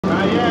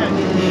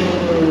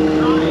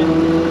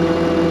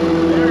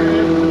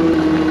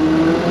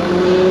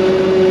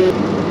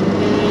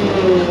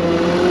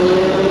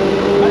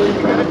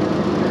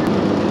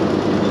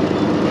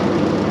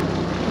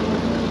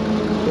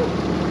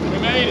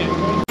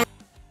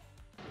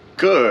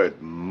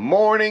Good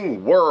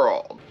morning,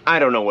 world. I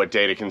don't know what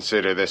day to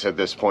consider this at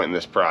this point in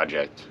this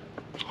project.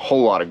 A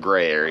whole lot of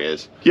gray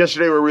areas.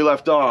 Yesterday where we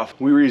left off,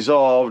 we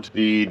resolved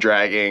the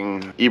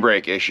dragging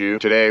e-brake issue.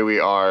 Today we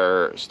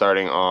are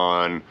starting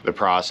on the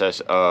process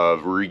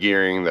of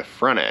re-gearing the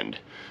front end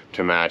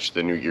to match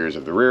the new gears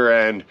of the rear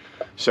end.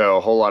 So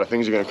a whole lot of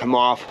things are gonna come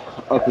off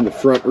up in the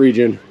front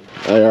region.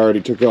 I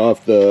already took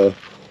off the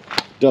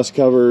dust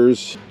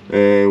covers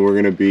and we're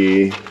gonna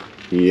be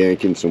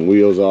yanking some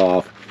wheels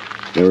off.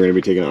 Then we're gonna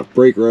be taking off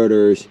brake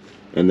rotors,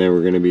 and then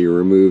we're gonna be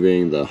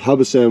removing the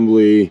hub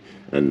assembly,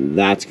 and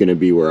that's gonna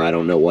be where I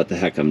don't know what the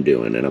heck I'm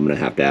doing, and I'm gonna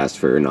have to ask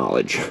for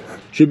knowledge.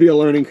 Should be a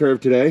learning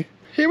curve today.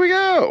 Here we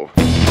go.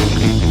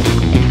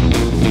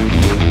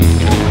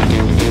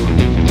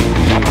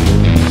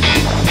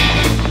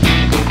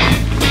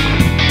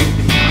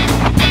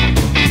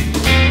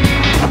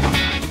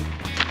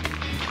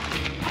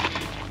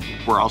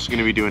 We're also going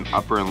to be doing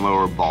upper and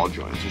lower ball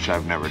joints, which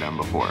I've never done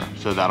before.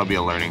 So that'll be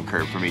a learning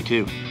curve for me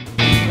too.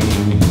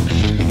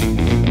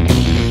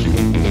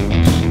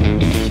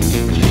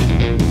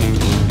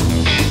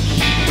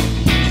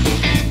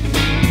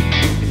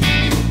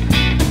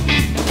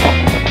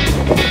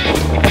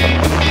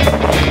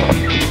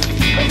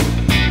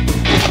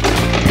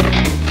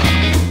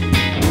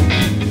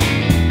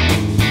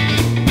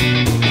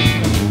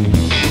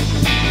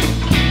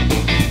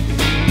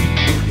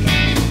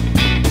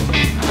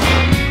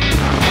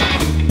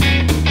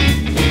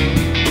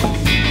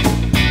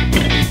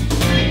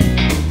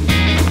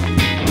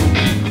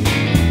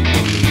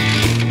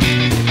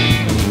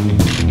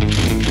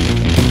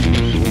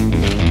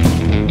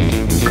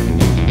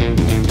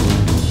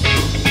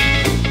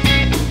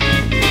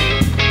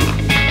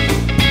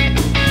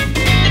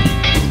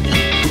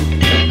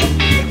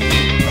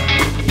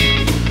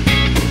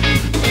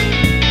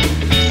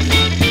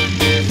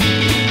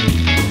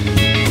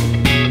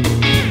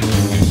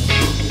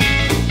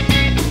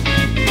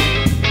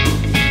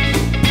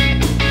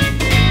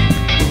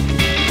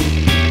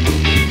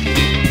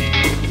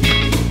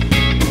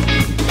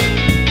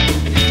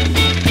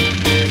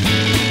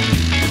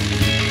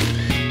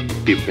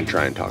 People can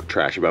try and talk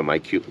trash about my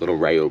cute little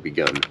Ryobi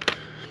gun.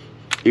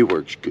 It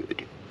works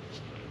good.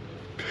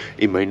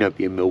 It might not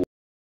be a Milwaukee.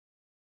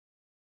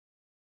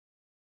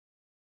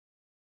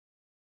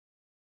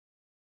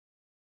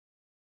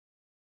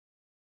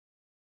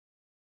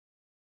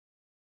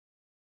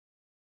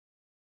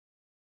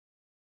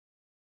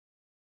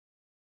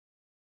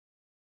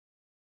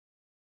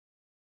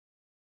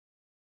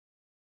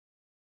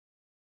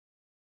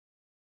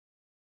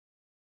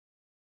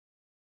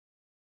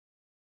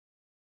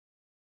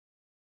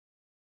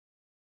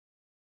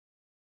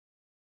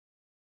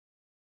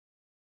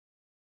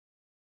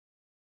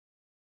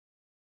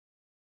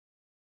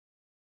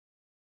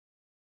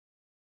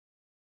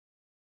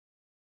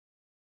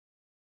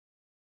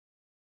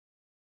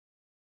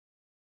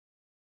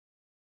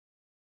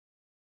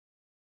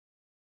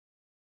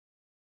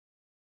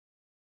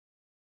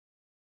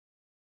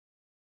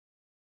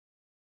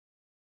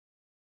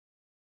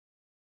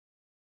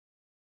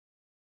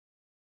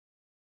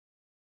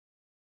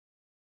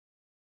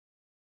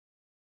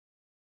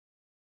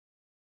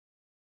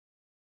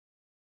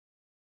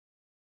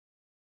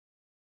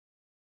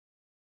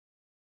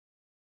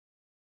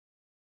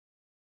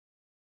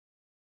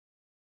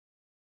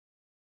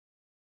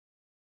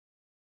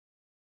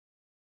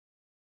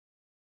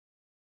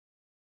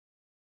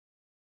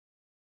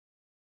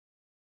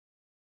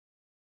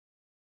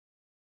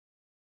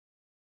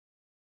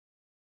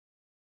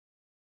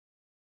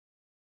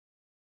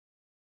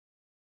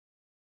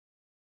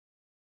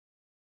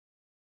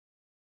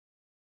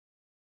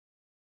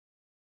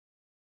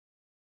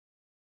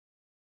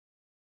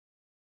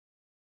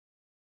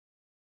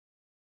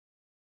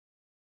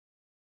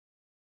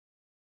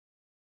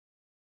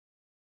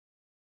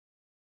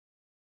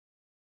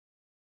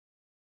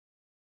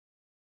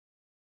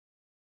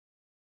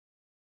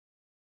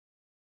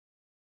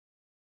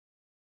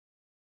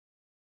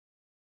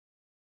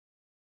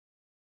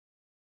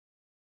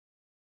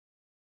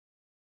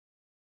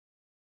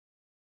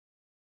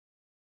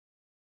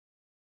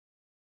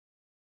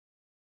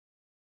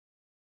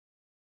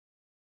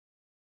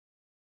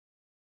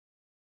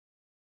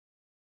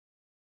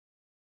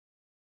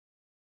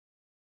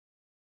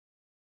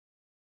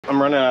 I'm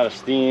running out of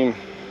steam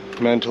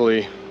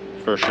mentally,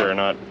 for sure,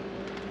 not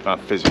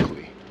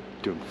physically.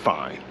 Doing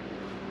fine.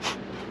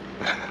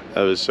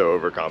 That was so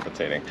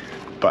overcompensating.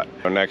 But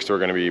next we're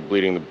gonna be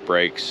bleeding the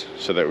brakes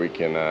so that we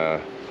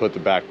can put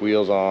the back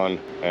wheels on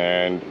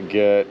and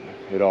get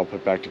it all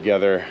put back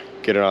together,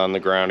 get it on the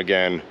ground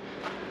again.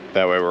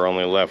 That way we're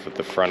only left with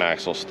the front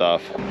axle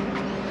stuff.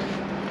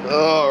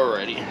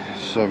 Alrighty,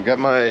 so I've got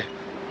my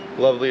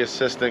lovely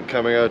assistant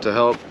coming out to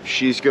help.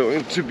 She's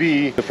going to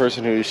be the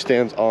person who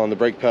stands on the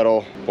brake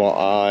pedal while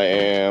I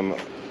am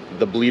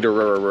the bleeder.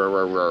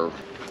 Okay.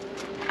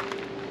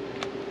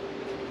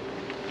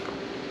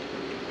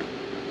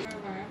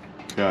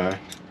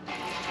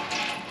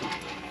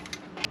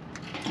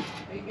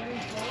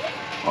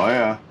 Oh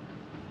yeah.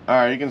 All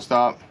right, you can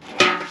stop.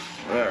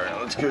 All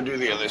right, let's go do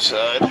the other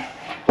side.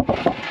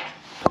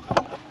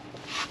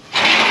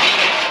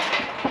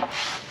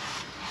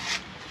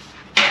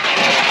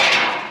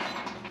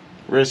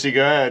 Rissy,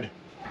 go ahead.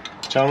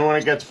 Tell me when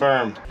it gets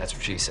firm. That's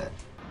what she said.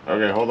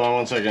 Okay, hold on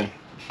one second.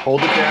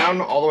 Hold it down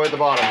all the way at the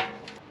bottom.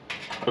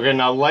 Okay,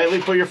 now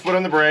lightly put your foot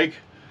on the brake,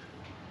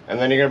 and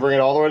then you're gonna bring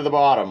it all the way to the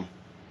bottom.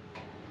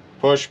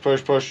 Push,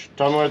 push, push.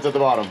 Tell me when it's at the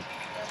bottom.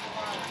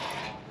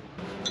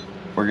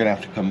 We're gonna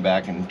have to come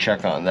back and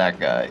check on that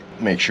guy.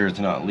 Make sure it's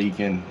not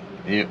leaking.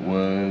 It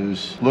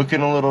was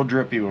looking a little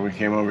drippy when we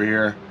came over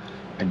here.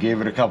 I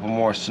gave it a couple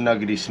more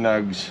snuggety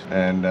snugs,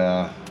 and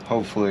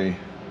hopefully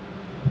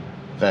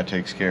that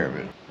takes care of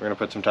it. We're gonna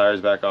put some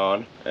tires back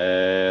on,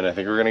 and I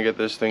think we're gonna get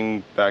this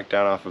thing back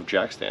down off of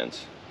jack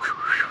stands.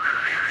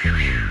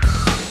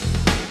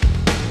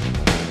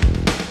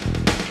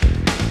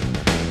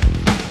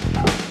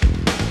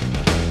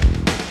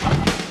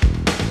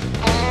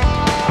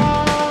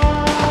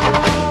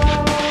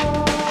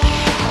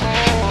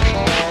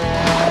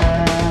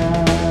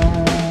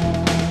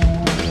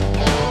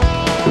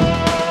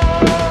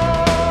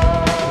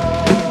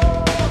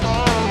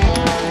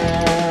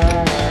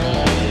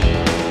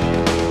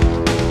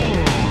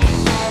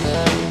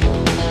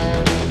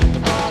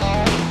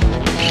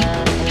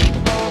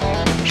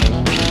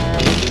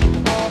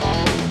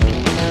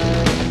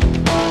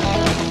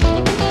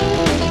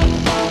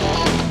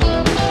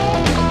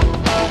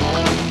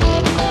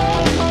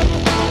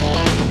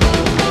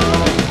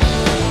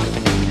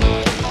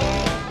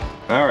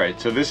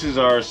 So this is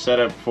our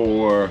setup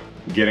for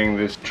getting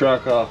this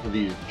truck off of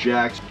these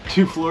jacks.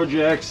 2 floor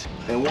jacks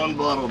and 1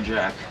 bottle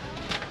jack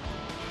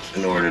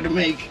in order to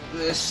make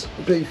this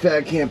big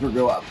fat camper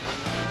go up.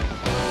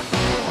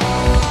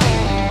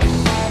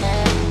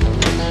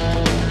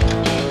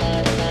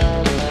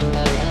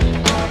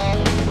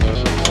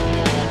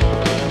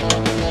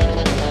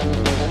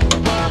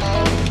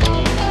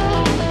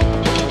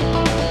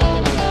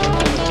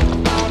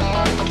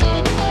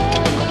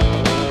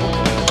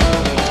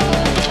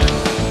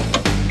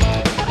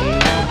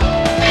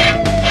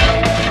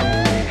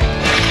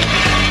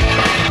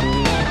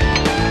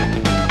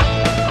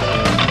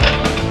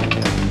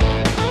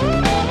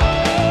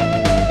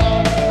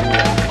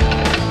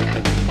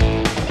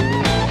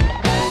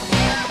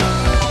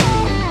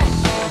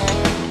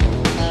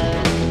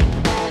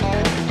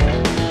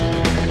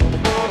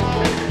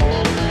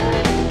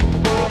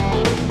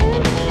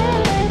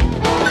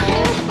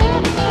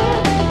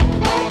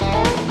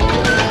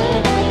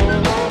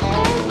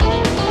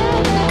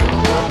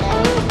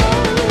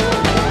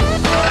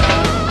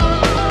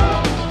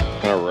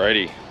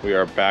 We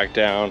are back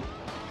down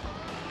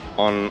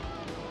on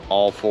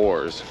all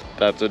 4s.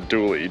 That's a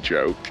dually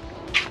joke.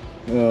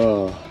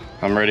 Oh.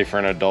 I'm ready for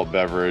an adult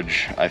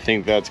beverage. I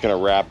think that's gonna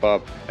wrap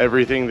up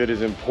everything that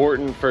is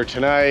important for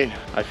tonight.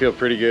 I feel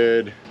pretty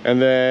good.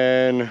 And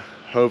then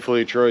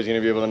hopefully Troy's gonna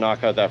be able to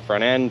knock out that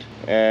front end,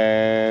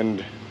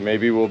 and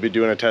maybe we'll be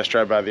doing a test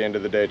drive by the end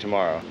of the day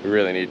tomorrow. We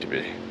really need to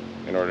be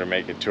in order to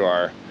make it to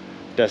our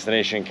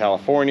destination in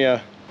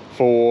California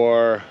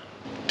for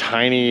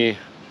Tiny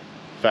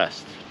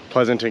Fest.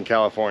 Pleasanton,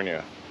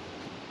 California.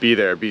 Be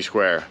there, be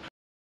square.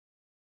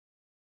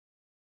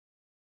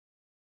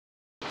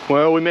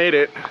 Well, we made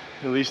it,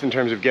 at least in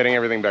terms of getting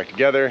everything back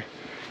together,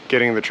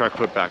 getting the truck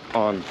put back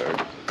on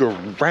the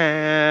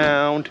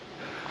ground.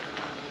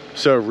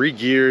 So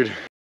re-geared.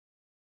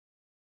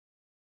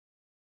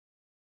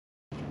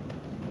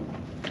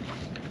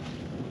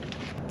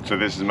 So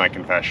this is my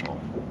confessional.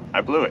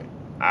 I blew it.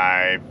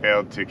 I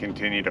failed to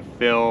continue to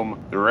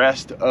film the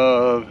rest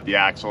of the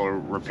axle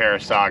repair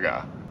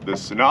saga. The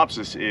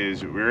synopsis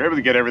is we were able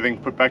to get everything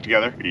put back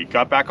together. We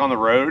got back on the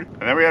road,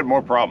 and then we had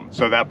more problems.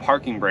 So that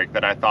parking brake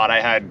that I thought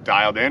I had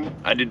dialed in,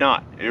 I did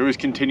not. It was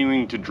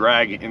continuing to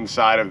drag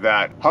inside of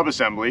that hub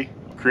assembly,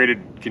 created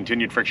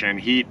continued friction and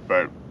heat,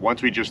 but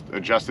once we just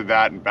adjusted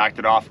that and backed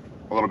it off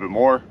a little bit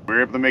more, we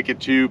were able to make it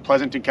to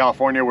Pleasanton,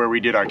 California, where we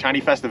did our Tiny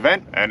Fest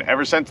event. And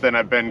ever since then,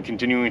 I've been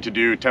continuing to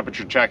do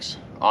temperature checks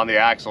on the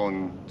axle,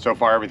 and so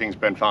far everything's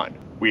been fine.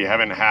 We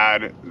haven't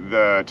had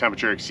the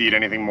temperature exceed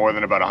anything more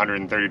than about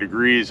 130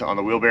 degrees on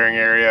the wheel bearing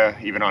area,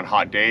 even on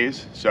hot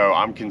days. So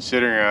I'm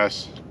considering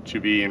us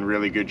to be in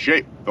really good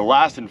shape. The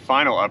last and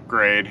final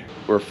upgrade,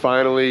 we're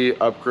finally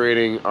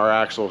upgrading our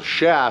axle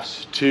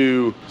shafts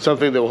to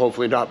something that will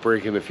hopefully not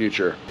break in the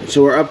future.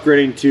 So we're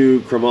upgrading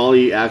to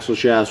chromoly axle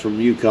shafts from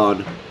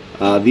Yukon.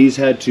 These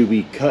had to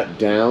be cut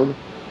down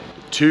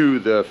to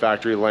the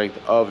factory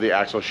length of the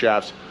axle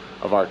shafts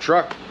of our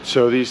truck.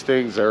 So these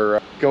things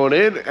are going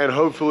in, and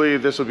hopefully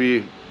this will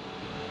be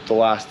the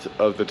last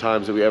of the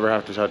times that we ever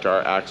have to touch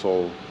our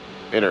axle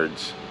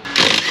innards.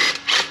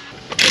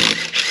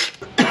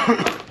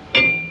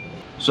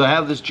 So I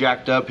have this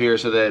jacked up here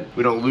so that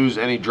we don't lose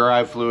any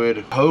drive fluid.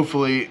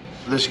 Hopefully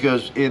this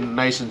goes in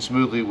nice and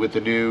smoothly with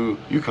the new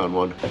Yukon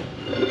one.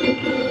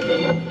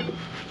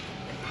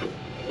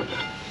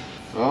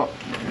 Oh,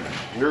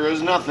 here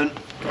goes nothing.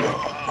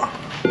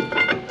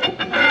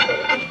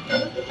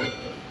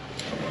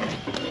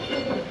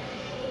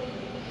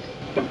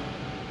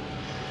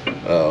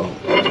 Oh,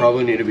 okay.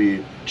 Probably need to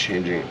be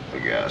changing the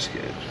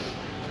gasket,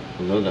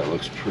 although that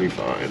looks pretty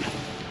fine.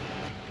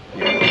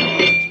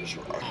 Yeah, just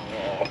rock.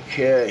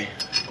 Okay.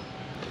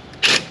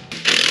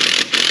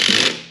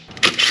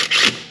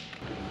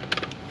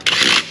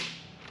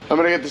 I'm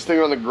gonna get this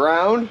thing on the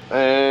ground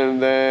and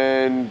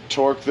then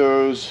torque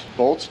those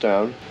bolts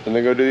down and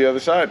then go do the other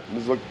side.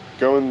 This is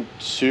going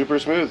super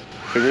smooth.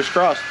 Fingers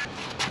crossed.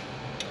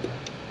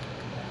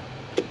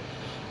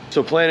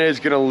 So plan is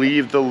gonna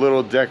leave the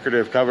little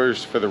decorative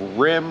covers for the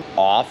rim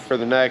off for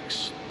the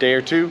next day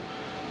or two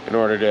in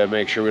order to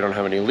make sure we don't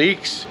have any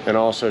leaks, and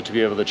also to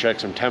be able to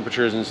check some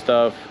temperatures and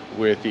stuff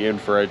with the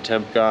infrared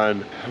temp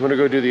gun. I'm gonna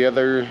go do the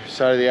other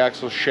side of the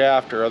axle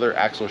shaft, or other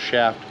axle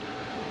shaft,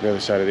 the other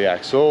side of the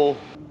axle.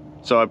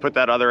 So I put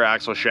that other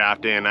axle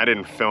shaft in. I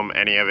didn't film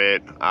any of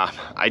it.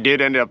 I did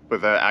end up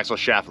with an axle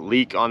shaft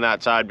leak on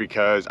that side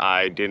because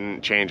I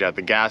didn't change out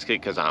the gasket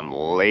because I'm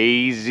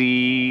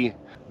lazy.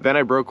 Then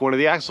I broke one of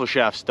the axle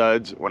shaft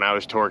studs when I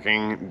was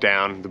torquing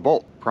down the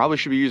bolt. Probably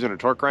should be using a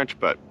torque wrench,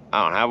 but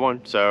I don't have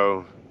one,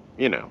 so,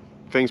 you know,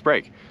 things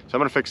break. So I'm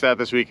gonna fix that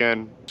this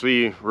weekend. So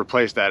we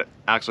replaced that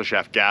axle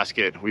shaft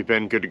gasket. We've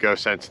been good to go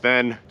since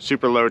then.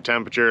 Super low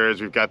temperatures.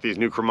 We've got these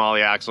new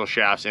chromoly axle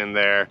shafts in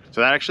there.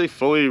 So that actually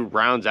fully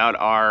rounds out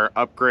our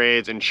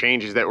upgrades and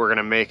changes that we're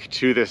gonna make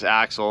to this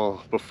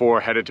axle before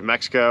headed to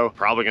Mexico.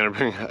 Probably gonna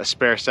bring a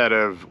spare set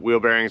of wheel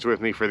bearings with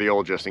me for the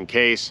old just in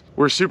case.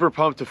 We're super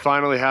pumped to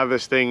finally have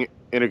this thing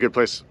in a good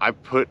place. I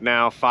put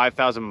now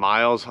 5,000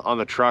 miles on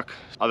the truck.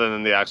 Other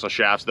than the axle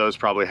shafts, those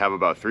probably have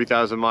about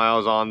 3,000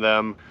 miles on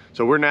them.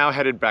 So we're now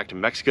headed back to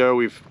Mexico.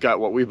 We've got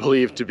what we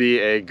believe to be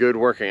a good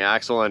working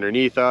axle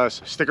underneath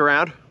us. Stick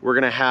around. We're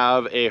gonna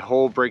have a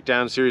whole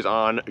breakdown series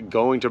on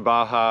going to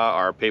Baja,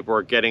 our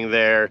paperwork getting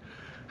there,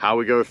 how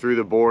we go through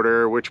the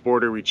border, which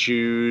border we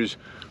choose,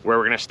 where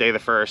we're gonna stay the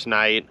first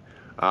night.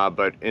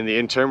 But in the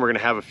interim, we're gonna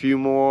have a few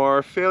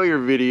more failure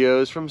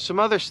videos from some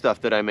other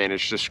stuff that I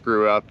managed to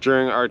screw up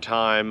during our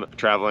time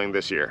traveling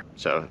this year.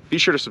 So be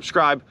sure to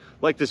subscribe,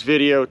 like this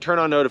video, turn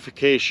on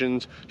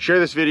notifications, share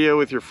this video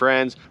with your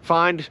friends,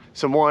 find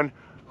someone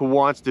who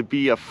wants to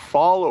be a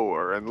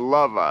follower and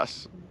love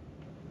us.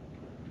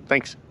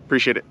 Thanks,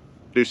 appreciate it.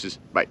 Deuces,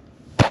 bye.